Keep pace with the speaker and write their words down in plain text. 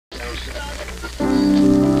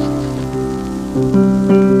Friday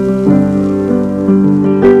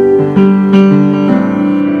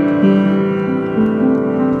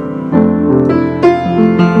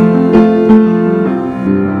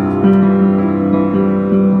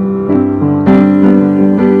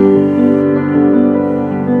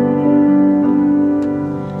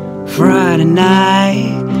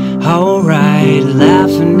night, alright,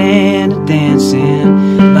 laughing and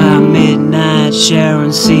dancing. By midnight,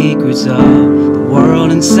 sharing secrets of the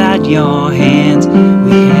world inside your hands.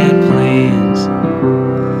 We had plans,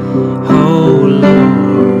 oh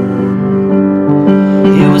Lord.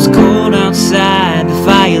 It was cold outside, the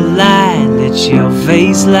firelight lit your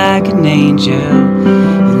face like an angel.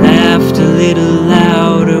 You laughed a little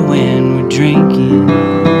louder when we're drinking.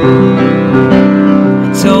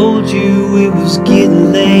 Told you it was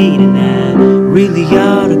getting late and I really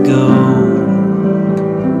ought to go.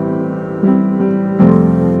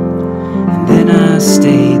 And then I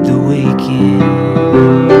stayed the weekend.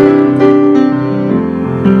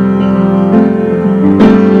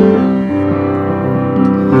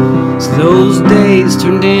 So those days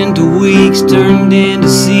turned into weeks, turned into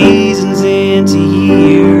seasons, into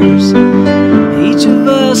years. Each of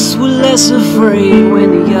us were less afraid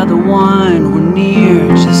when the other one were near.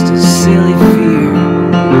 Just a silly fear,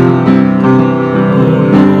 oh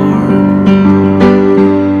Lord.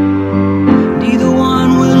 Neither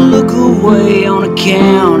one will look away on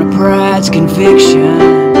account of pride's conviction.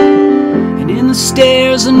 And in the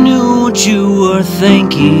stares I knew what you were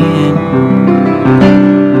thinking.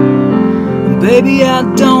 And baby, I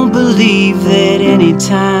don't believe that any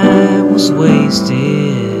time was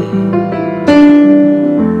wasted.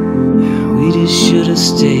 We just should have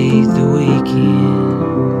stayed the weekend.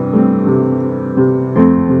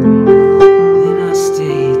 Then I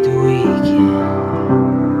stayed the weekend.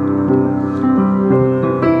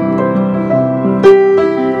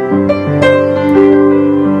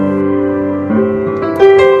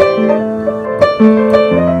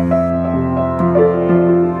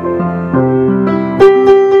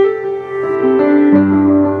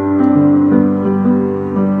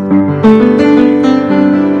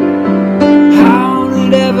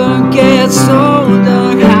 Get so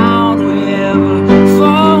dark, how do we ever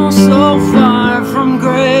fall so far from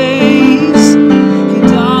grace? And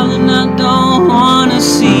darling, I don't wanna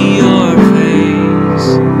see your face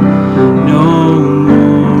no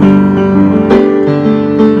more.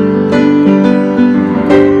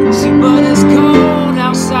 See, but it's cold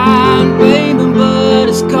outside, baby, but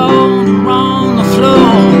it's cold on the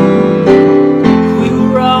floor. We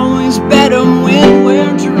were always better when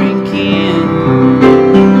we're drinking.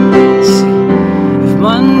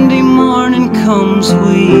 Monday morning comes,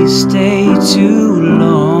 we stay too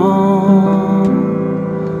long.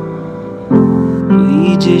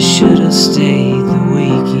 We just should have stayed the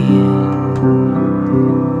weekend.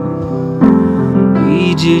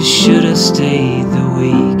 We just should have stayed the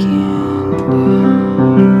weekend.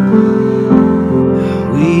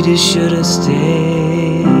 We just should have stayed.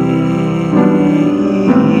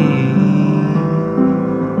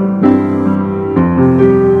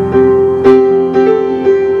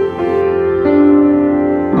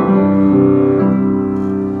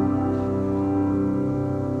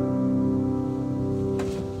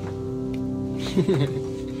 Hehehe